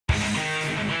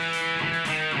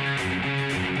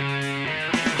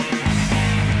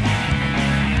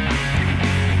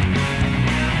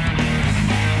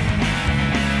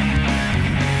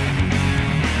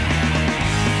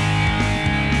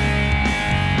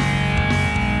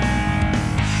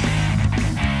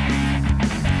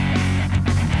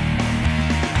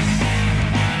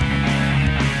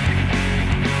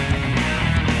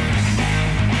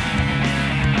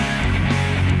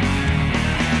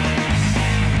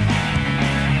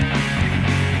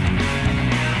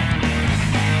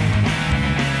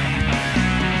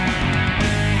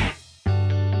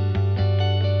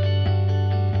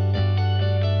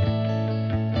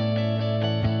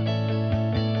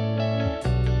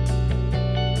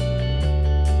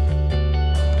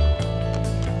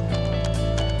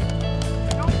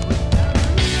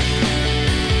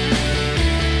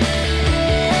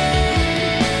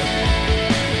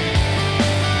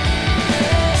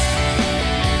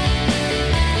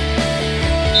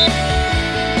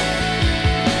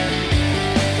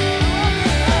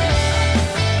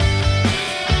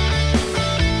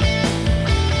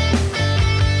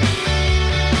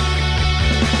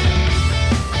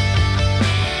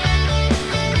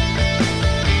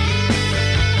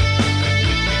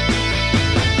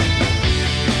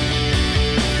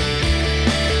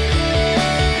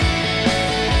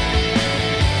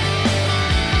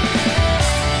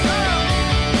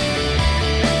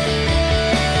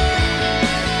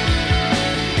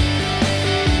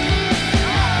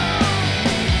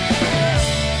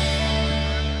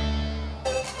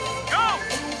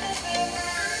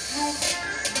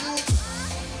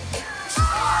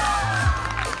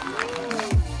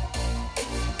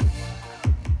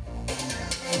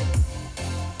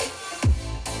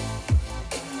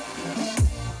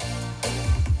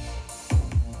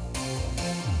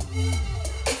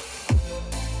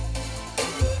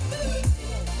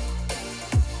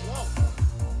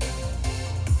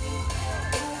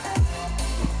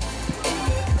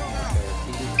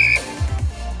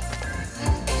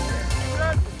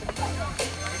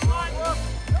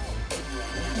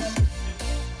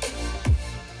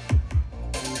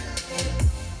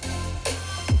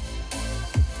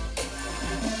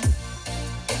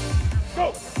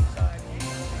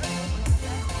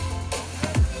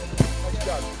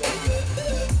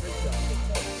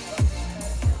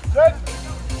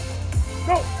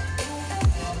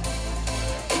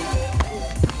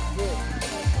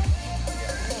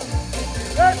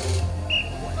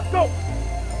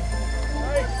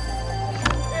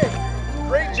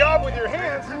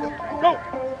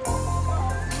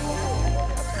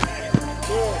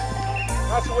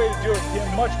That's the way to do it. Get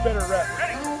a much better rep.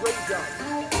 Great job.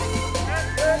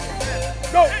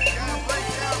 Go!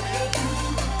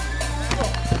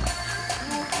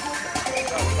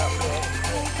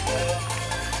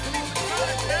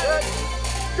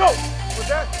 Go! With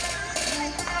that.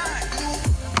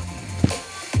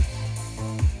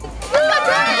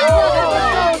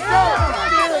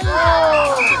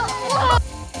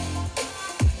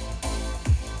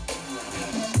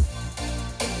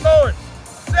 Forward,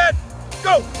 set,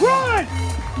 go! Run!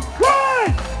 Run!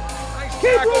 Nice.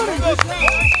 Keep running!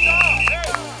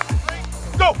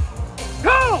 Go!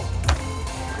 Go!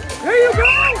 There you go!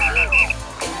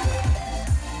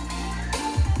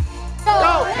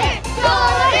 Go! Hit! Go! Hit!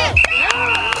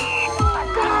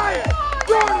 Fire!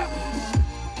 Run!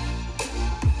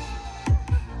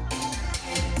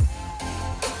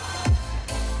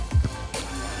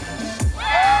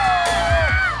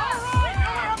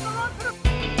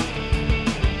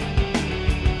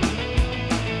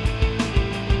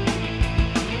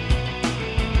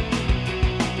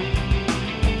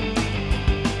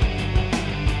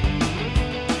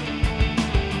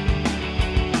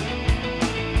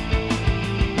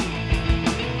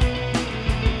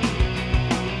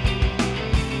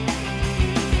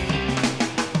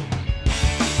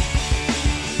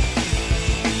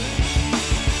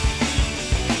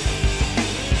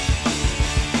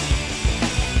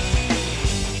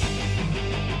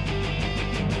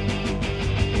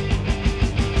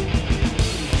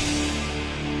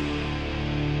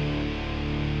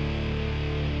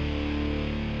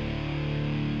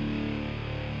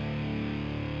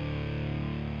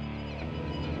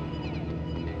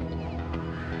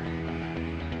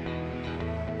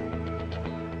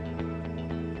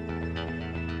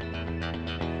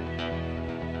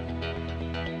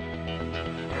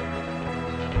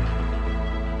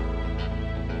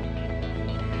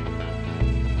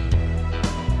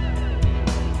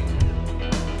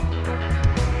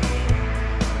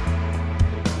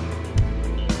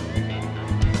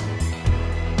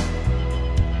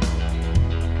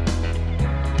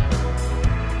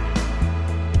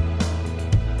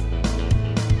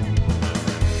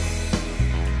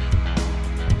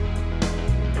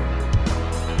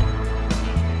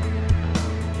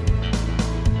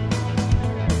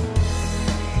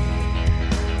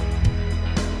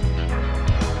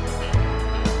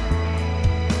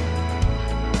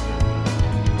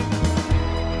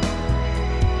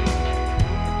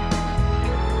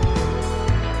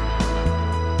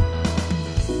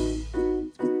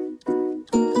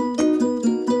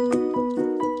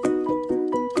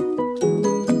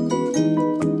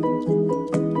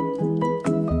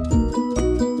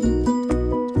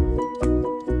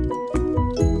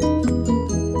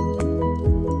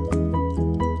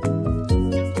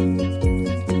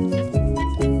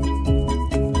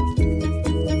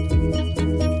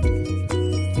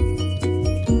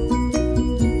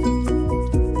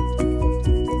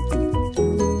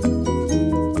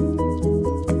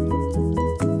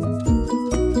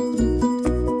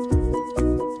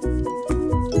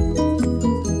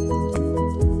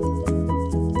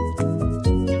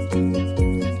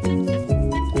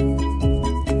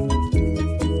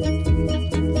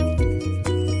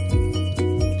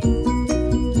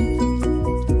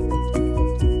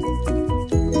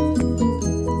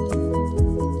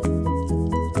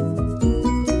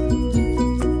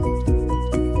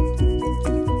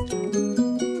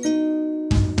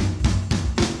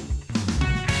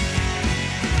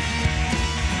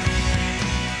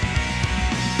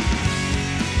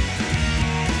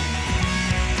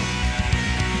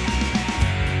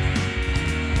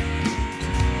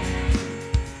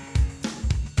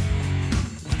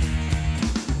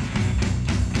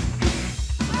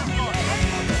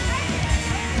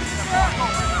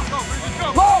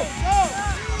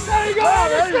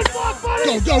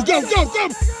 Go, go, go, go, go!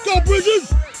 Go, Bridges!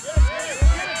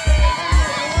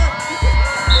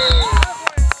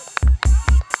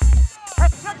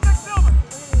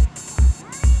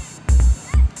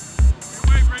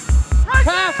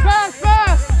 Pass, pass,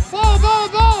 pass! Ball, ball,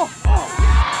 ball!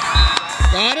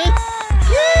 Got it?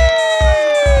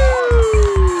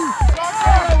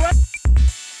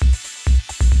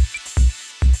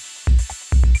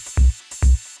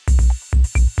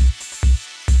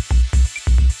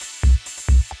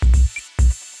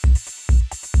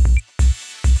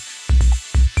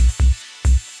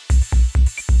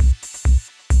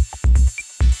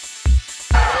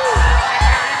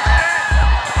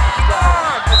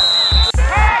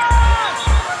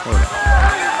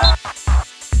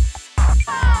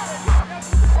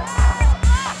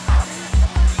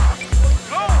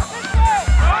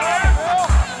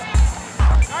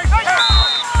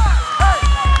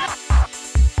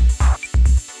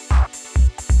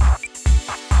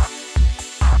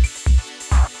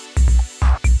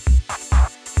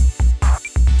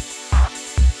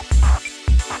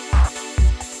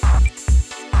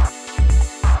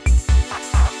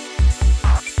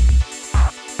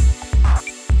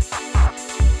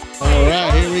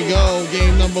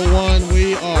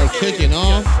 kicking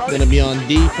off. Gonna be on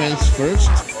defense first.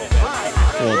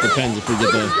 Well, it depends if we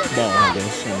get the ball, I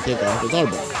guess, on kickoff. It's our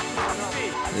ball.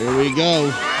 Here we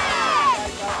go.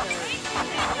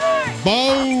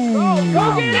 Boom!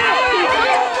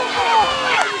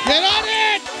 Get on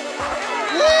it!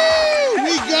 Woo!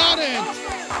 We got it!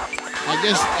 I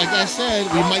guess, like I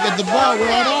said, we might get the ball.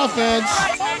 We're on offense.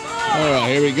 All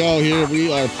right, here we go. Here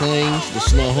we are playing the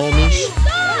Snow Homies.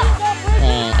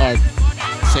 Our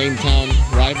same town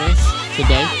rivals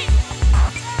today.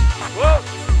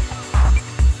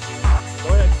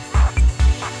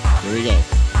 Here we go.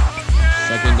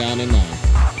 Second down and 9.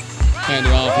 Hand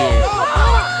it off here.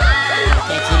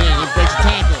 Cuts it in. He breaks a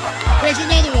tackle. Breaks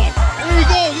another one. Here he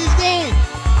goes. He's going.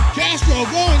 Castro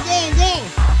going.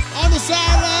 On the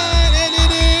sideline, and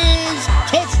it is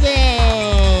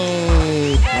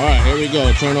touchdown. All right, here we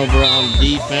go. Turnover on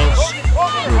defense.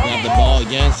 We'll have the ball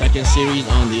again. Second series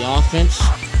on the offense.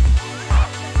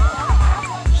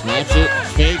 Snaps it.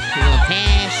 Fake. He's gonna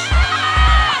pass.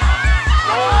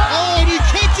 Oh, and he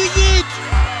catches it.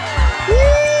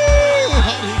 Woo!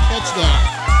 How did he catch that?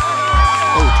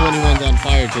 Oh, 21's on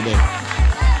fire today.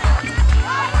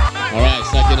 All right,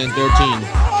 second and 13.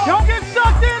 Don't get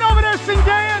sucked in over there,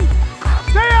 Singayan.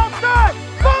 Stay outside.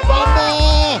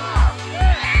 Bumble!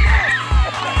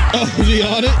 Oh, is he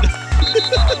on it?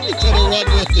 He's trying to run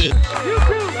with it.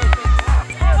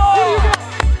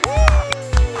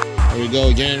 Here we go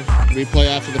again. Replay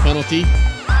after the penalty.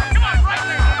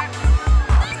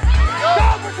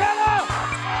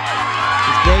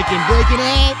 He's breaking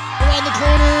out. Around the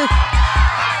corner.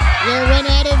 Gonna run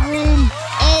out of room.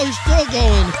 Oh, he's still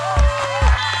going.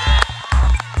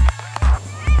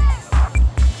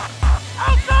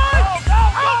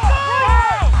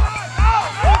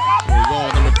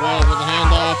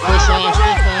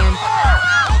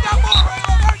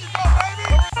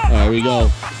 There we go.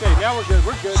 Okay, now we're good.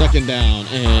 We're good. Second down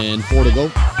and 4 to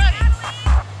go.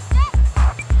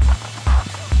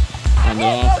 Hand it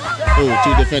off. Oh,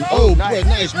 2 defend. Oh, boy,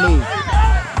 nice move.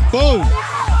 Boom.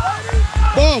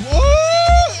 Boom.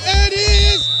 Oh, it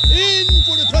is in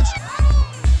for the touch.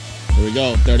 Here we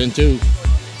go. 3rd and 2.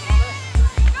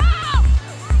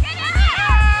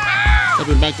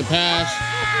 Stepping back to pass.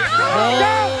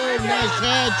 Oh, nice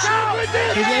catch.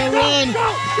 He's gonna run.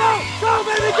 Go,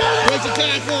 baby, go! Breaks a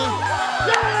tackle.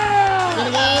 Yeah!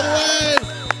 Gonna go all the way.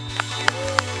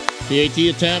 PAT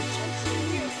attempt.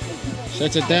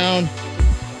 Sets it down.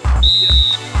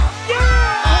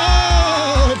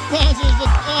 Oh, it bounces the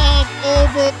off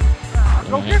over.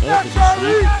 Go get that,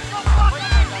 Charlie! I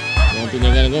don't think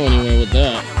they're gonna go anywhere with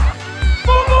that.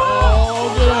 Oh,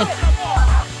 good.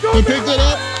 He picked it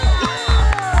up.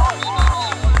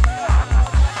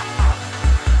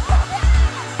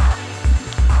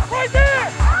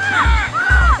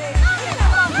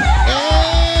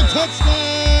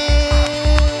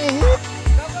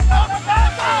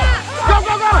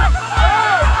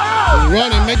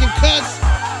 Running, making cuts,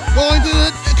 going to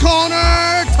the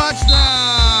corner,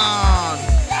 touchdown!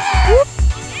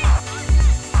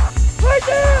 Right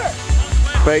there!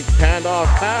 Fake handoff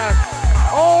pass.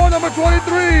 Oh, number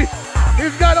 23.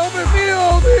 He's got open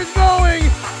field. He's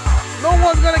going. No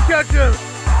one's gonna catch him.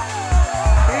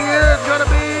 He is gonna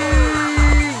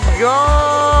be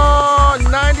gone.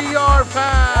 90-yard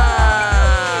pass.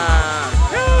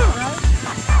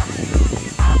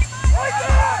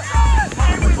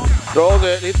 Throws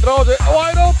it. He throws it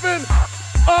wide open.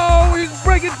 Oh, he's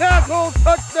breaking tackles.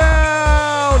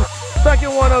 Touchdown.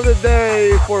 Second one of the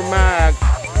day for Max.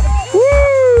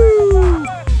 Woo!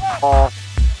 Off.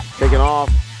 Taking off.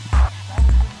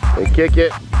 They kick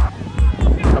it.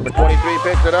 Number 23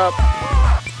 picks it up.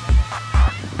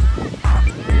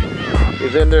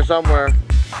 He's in there somewhere.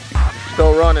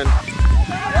 Still running.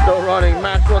 Still running.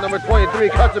 Maxwell, number 23,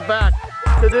 cuts it back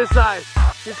to this side.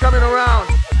 He's coming around.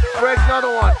 Breaks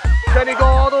another one. Can he go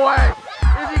all the way?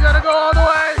 Is he gonna go all the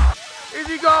way? Is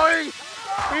he going?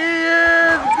 He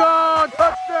is gone.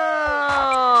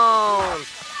 Touchdown!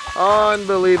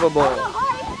 Unbelievable.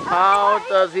 How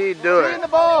does he do it?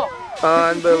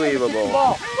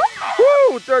 Unbelievable.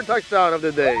 Woo! 3rd touchdown of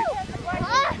the day.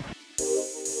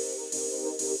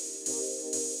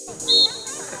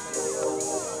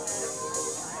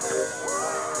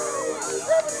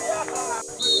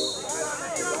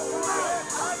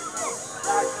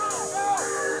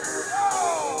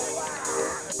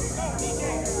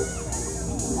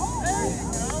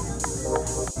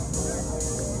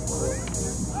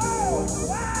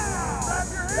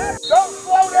 Don't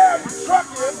slow down, you truck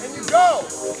him and you go.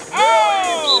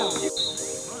 Oh!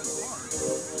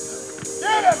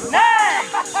 Get him! Now!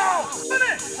 Run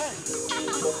it!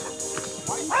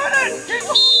 Run it! Keep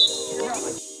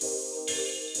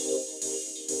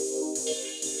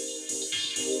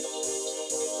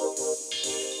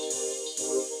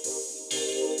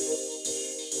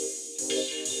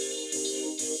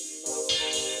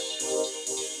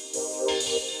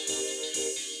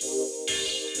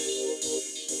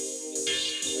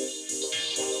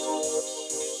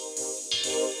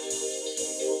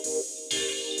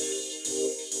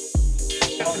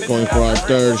Going for our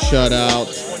third shutout.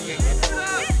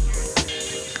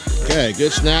 Okay,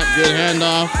 good snap, good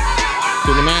handoff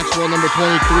to the Maxwell, number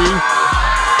 23.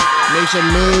 Makes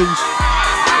some moves.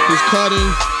 He's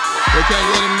cutting. They can't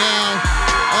get him down.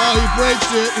 Oh, he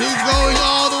breaks it. He's going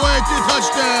all the way to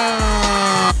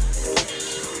touchdown.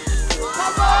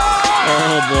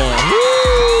 Oh, boy.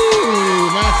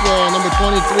 Woo! Maxwell, number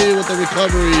 23 with the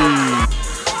recovery.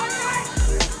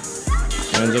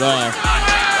 Hands it off.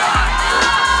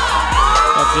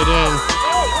 Tucks it in.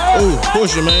 Ooh,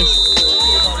 push him, man.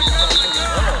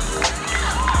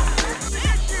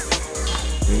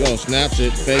 Here we go, snaps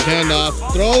it. Fake handoff.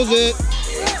 Throws it.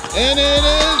 And it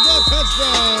is a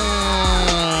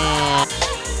touchdown.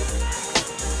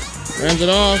 Hands it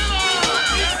off.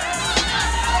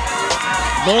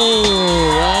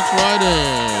 Boom. Walks right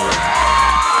in.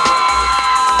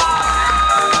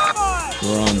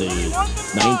 We're on the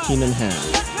 19 and a half.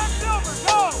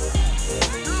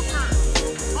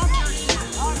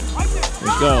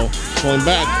 Let's go. Pulling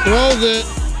back. Throws it.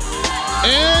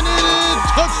 And it is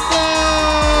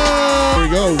touchdown. Here we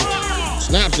go.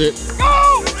 Snaps it.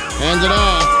 Hands it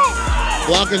off.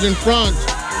 Blockers in front.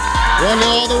 Running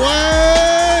all the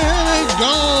way. And it's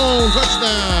gone.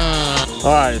 Touchdown.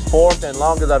 All right, it's fourth and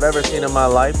longest I've ever seen in my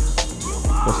life.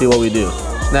 Let's see what we do.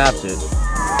 Snaps it.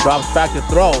 Drops back to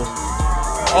throw.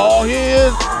 Oh, he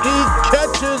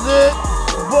catches it,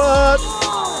 but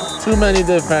too many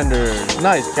defenders.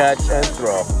 Nice catch and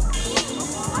throw.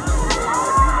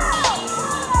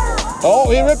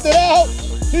 Oh, he ripped it out.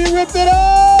 He ripped it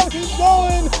out. He's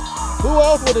going. Who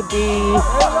else would it be?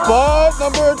 But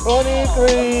number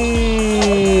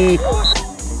 23.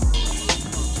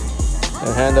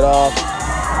 And hand it off.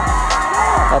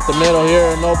 Up the middle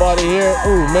here. Nobody here.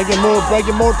 Ooh, making moves,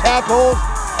 breaking more tackles.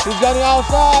 He's got it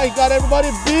outside. He's got everybody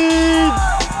beat.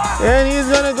 And he's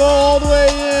going to go all the way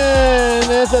in.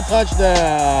 It's a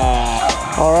touchdown.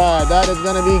 All right, that is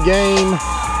going to be game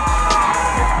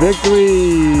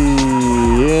victory.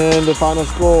 In the final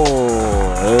score,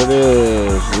 there it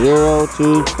is,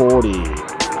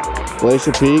 0-40.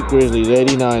 Glacier Peak, Grizzlies,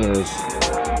 89ers.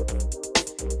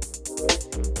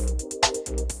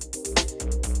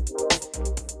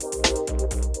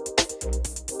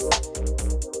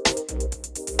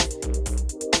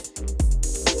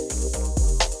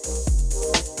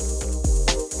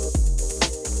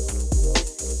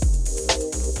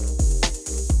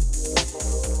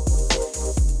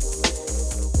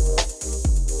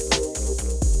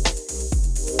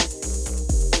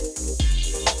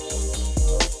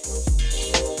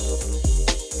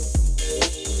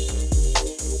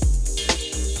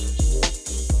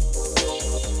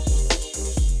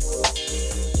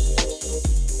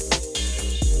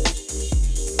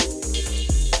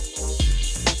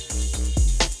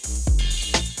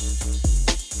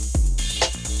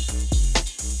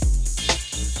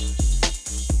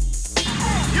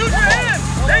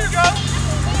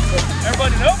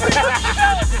 Everybody know? What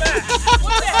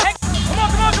the heck? Come on,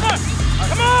 come on, come on!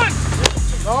 Come on!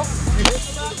 No, you hit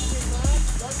the back.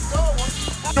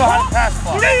 You know how to pass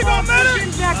ball. There you go, Matter! There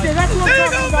you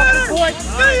go, Matter!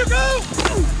 There you go!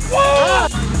 Whoa!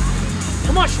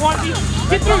 Come on, Schwanty.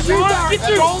 Get through, Schwanty. Get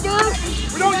through. Shoulder.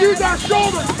 We don't use our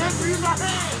shoulders, man. We use our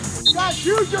hands. Guys,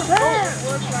 use your hands.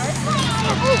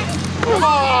 Come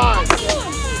on. You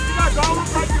guys all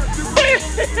look like you're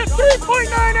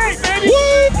 3.98, baby.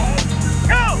 What?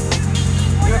 Go.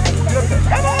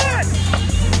 Come on.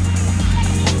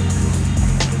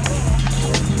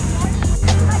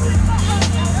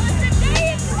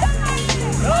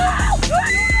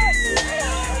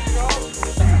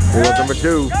 Here's number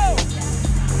 2.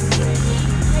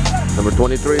 Number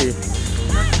 23.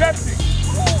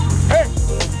 Hey!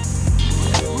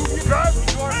 Move your drive when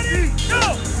you are ready. Go!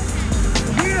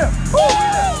 Here! Go!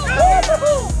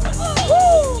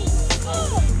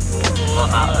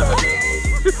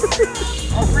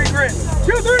 All free grit.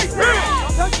 2, 3, go!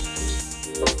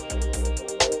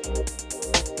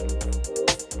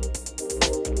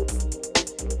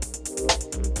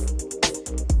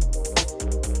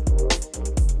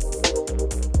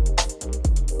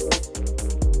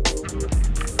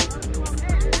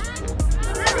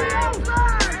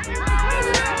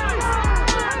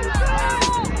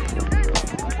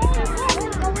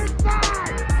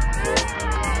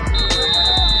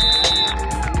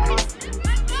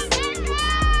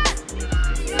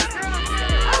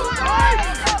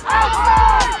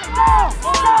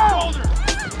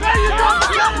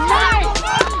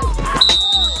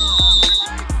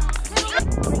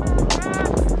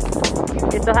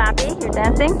 You're so happy? You're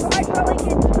dancing?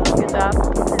 Good job.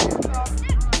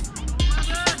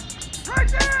 Right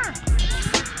there!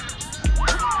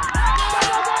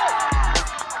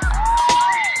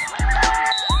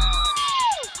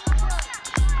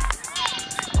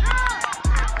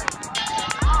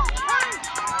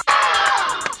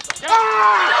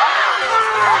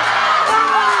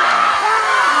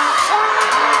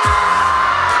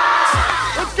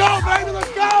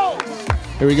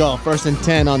 Here we go. 1st and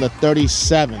 10 on the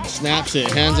 37. Snaps it,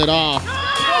 hands it off.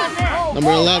 Number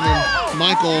 11,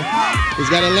 Michael. He's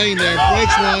got a lane there.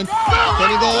 Breaks one. Can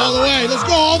he go all the way? Let's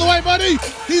go all the way, buddy.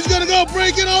 He's going to go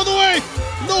break it all the way.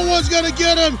 No one's going to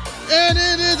get him. And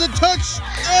it is a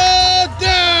touchdown.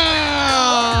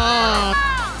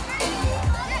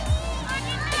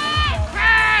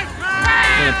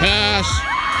 Gonna pass.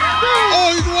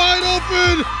 Oh, he's wide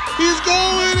open. He's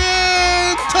going in.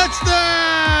 Touchdown.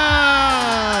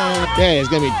 Okay, it's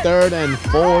gonna be 3rd and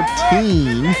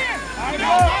 14.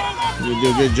 You do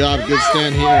a good job. Good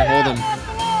stand here. Hold him.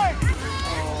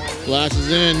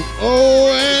 Flashes in. Oh,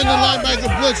 and the linebacker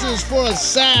blitzes for a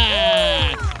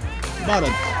sack. About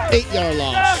an 8-yard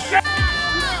loss.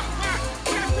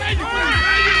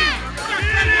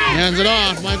 Hands it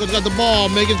off. Michael's got the ball,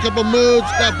 making a couple moves,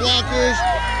 got blockers.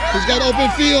 He's got open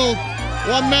field.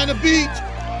 One man to beat.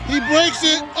 He breaks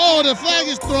it. Oh, the flag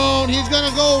is thrown. He's going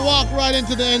to go walk right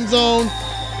into the end zone.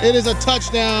 It is a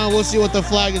touchdown. We'll see what the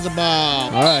flag is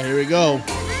about. All right, here we go.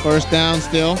 1st down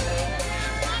still.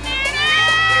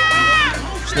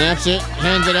 Snaps it,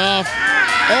 hands it off.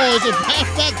 Oh, it's a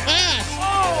halfback pass.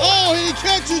 Oh, he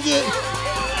catches it.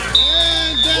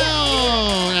 And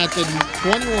down at the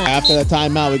 21. After the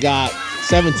timeout, we got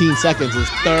 17 seconds. It's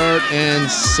 3rd and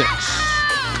 6.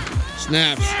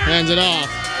 Snaps, hands it off.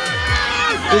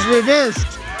 It's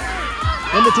reversed.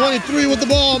 Number 23 with the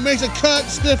ball, makes a cut,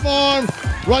 stiff arm,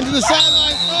 run to the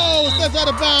sideline. Oh, steps out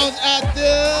of bounds at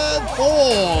the 4.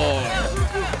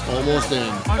 Almost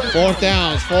in. 4th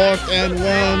down, 4th and 1.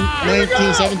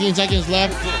 19, 17 seconds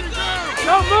left.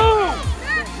 Don't move!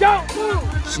 Don't move!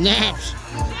 Snaps.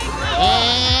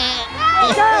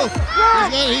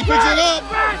 He picks it up.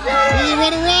 He's gonna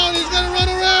run around. He's gonna run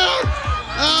around.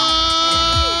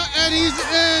 And he's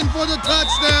in for the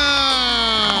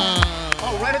touchdown.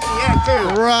 Oh, right at the end,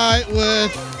 too. Right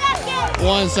with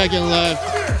 1 second left.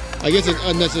 I guess it's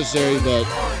unnecessary, but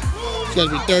it's gonna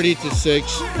be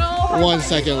 30-6. 1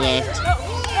 second left.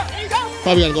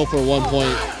 Probably gonna go for 1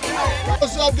 point.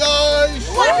 What's up, guys?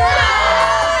 What's up?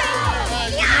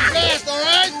 Fast, all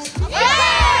right?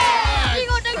 Yeah!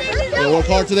 You work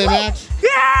hard today, Max?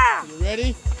 Yeah! You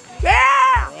ready?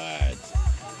 Yeah! All right.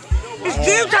 It's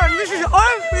game time. This is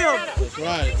our field. That's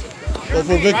right. Go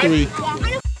for victory.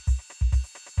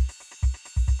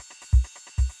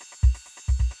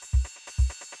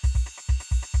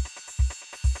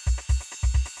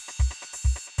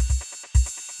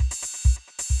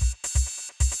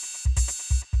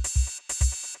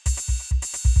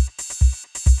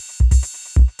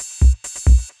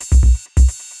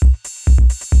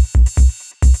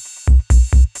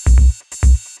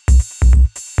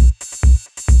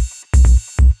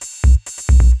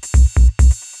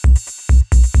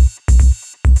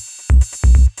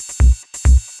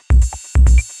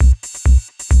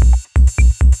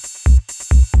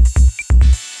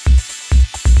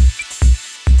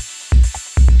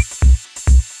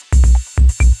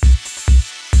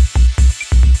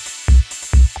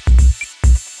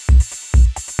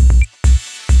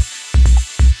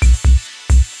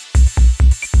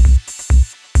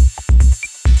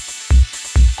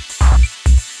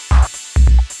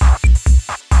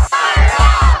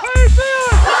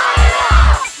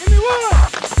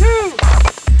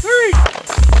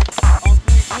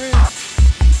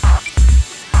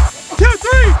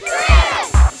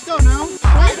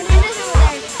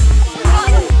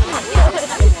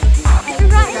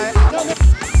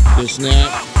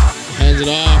 Snap, hands it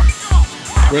off,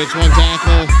 breaks 1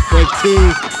 tackle, breaks 2,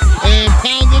 and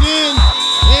pounds it in,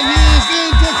 and he is in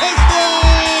for touchdown!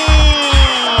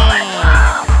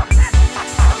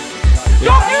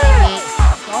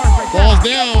 Falls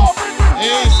down,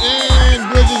 Ace and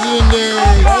Bridges in there.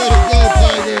 Way to go,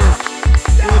 Tiger.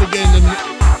 Way to get in the...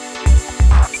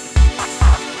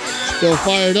 Still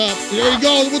fired up. There he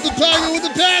goes with the Tiger with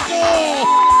the tackle!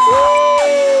 Woo!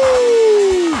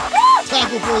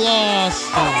 Tackle for loss.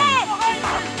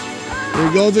 Here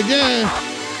he goes again.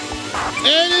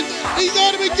 And he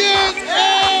got him again.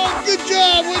 Oh, good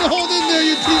job. Way to hold in there.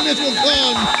 Your teammates will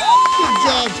come. Good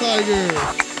job, Tiger.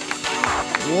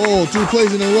 Whoa, 2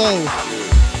 plays in a row.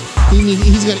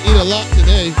 He's going to eat a lot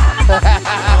today. Oh,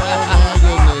 my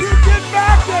goodness. Get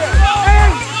back there.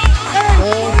 Hey,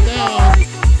 4th down.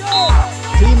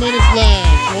 2 minutes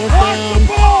left. 4th down.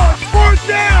 4th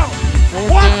down.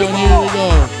 4th down. Here we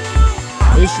go.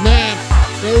 They snap.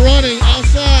 They're running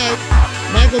outside.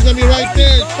 Michael's going to be right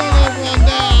there. Turnover on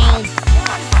down.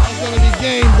 That's going to be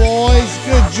game, boys.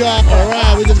 Good job. All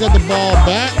right, we just got the ball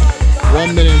back.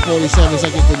 1 minute and 47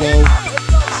 seconds to go.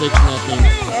 6-0.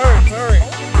 Hurry.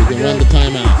 We can run the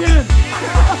timeout.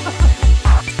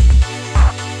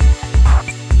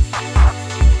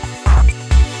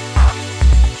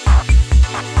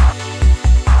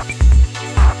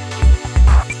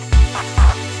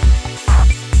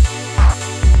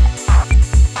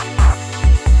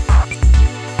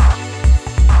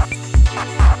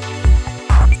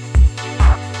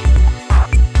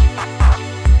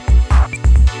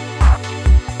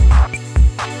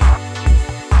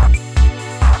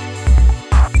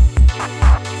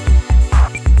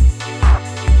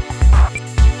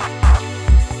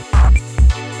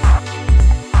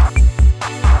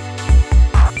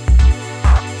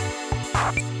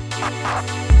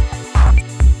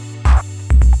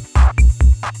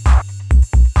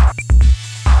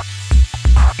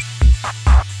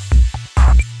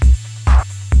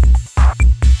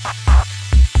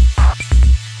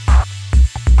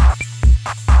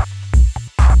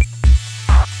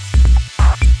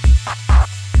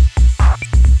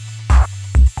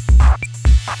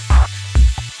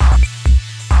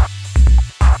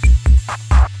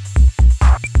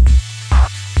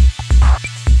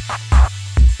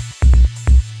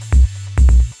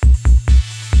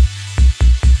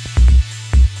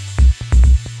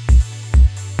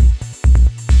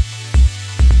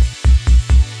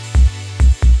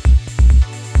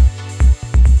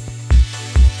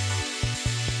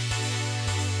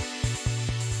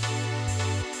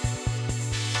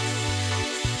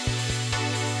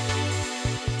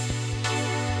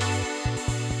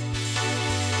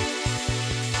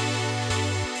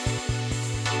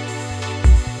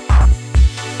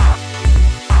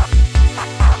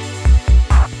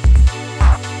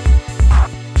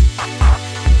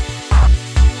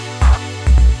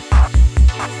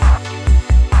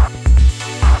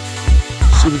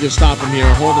 See if we can stop him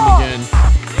here, hold him again.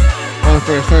 Going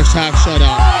for his first half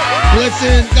shutout.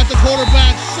 Blitzing, got the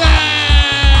quarterback,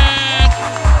 sack!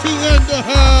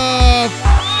 2.5.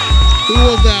 Who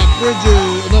was that?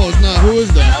 Bridges? No, it's not. Who is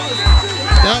that?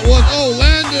 That was, oh,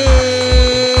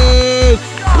 Landon!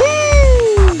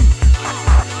 Woo!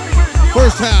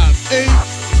 First half, 8-0.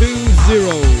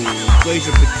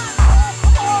 Glacier.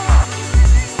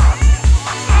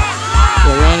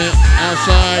 We'll run it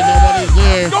outside, nobody's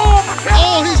there.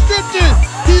 Oh, he stripped it!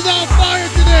 He's on fire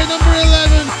today, number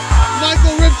 11.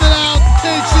 Michael rips it out,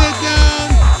 takes it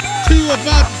down to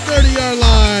about the 30-yard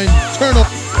line. Turnover.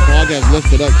 Ball gets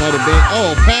lifted up quite a bit.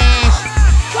 Oh, pass.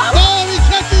 Oh, he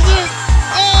catches it.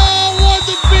 Oh, what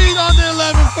the beat on the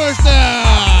 11, first down.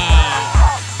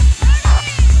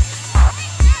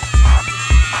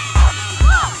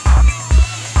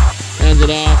 Hands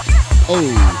it off.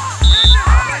 Oh.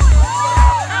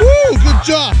 Woo, good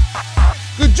job.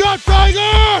 Good job,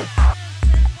 Tiger!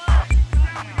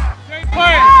 Great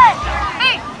play!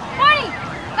 Hey, Marty!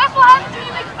 That's what happens when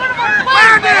you make fun of our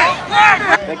players!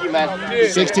 Thank you, man.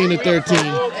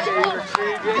 16-13.